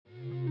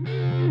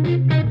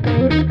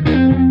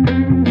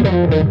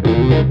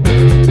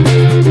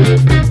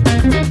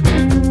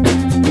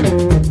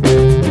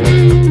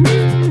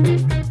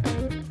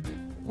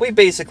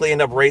basically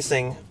end up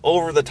racing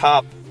over the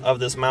top of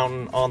this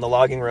mountain on the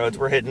logging roads.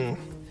 We're hitting,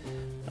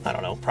 I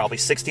don't know, probably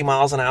 60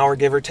 miles an hour,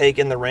 give or take,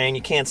 in the rain.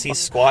 You can't see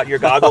squat. Your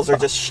goggles are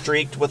just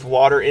streaked with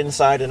water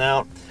inside and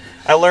out.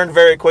 I learned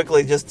very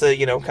quickly just to,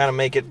 kind of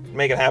make it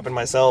happen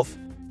myself.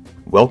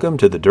 Welcome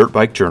to the Dirt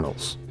Bike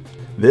Journals.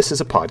 This is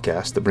a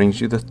podcast that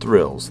brings you the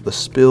thrills, the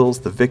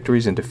spills, the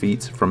victories and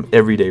defeats from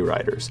everyday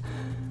riders.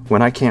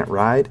 When I can't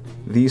ride,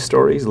 these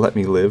stories let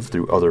me live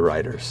through other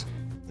riders.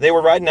 They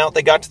were riding out.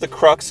 They got to the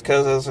crux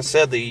because, as I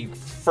said, the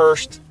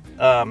first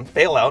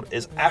bailout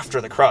is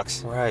after the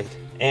crux. Right.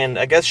 And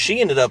I guess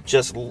she ended up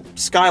just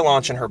sky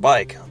launching her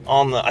bike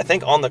on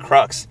the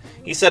crux.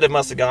 He said it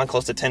must have gone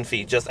close to 10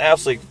 feet. Just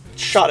absolutely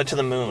shot it to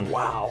the moon.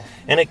 Wow.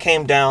 And it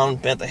came down,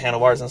 bent the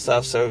handlebars and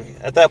stuff. So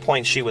at that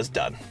point, she was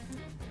done.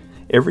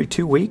 Every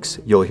 2 weeks,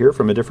 you'll hear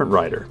from a different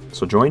rider.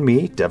 So join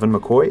me, Devin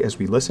McCoy, as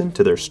we listen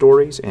to their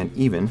stories and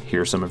even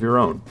hear some of your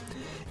own.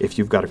 If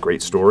you've got a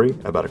great story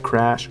about a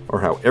crash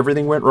or how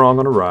everything went wrong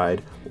on a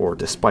ride, or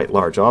despite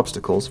large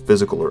obstacles,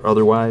 physical or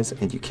otherwise,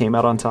 and you came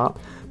out on top,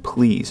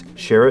 please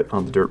share it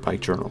on the Dirt Bike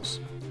Journals.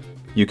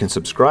 You can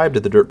subscribe to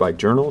the Dirt Bike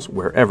Journals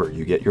wherever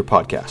you get your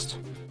podcasts.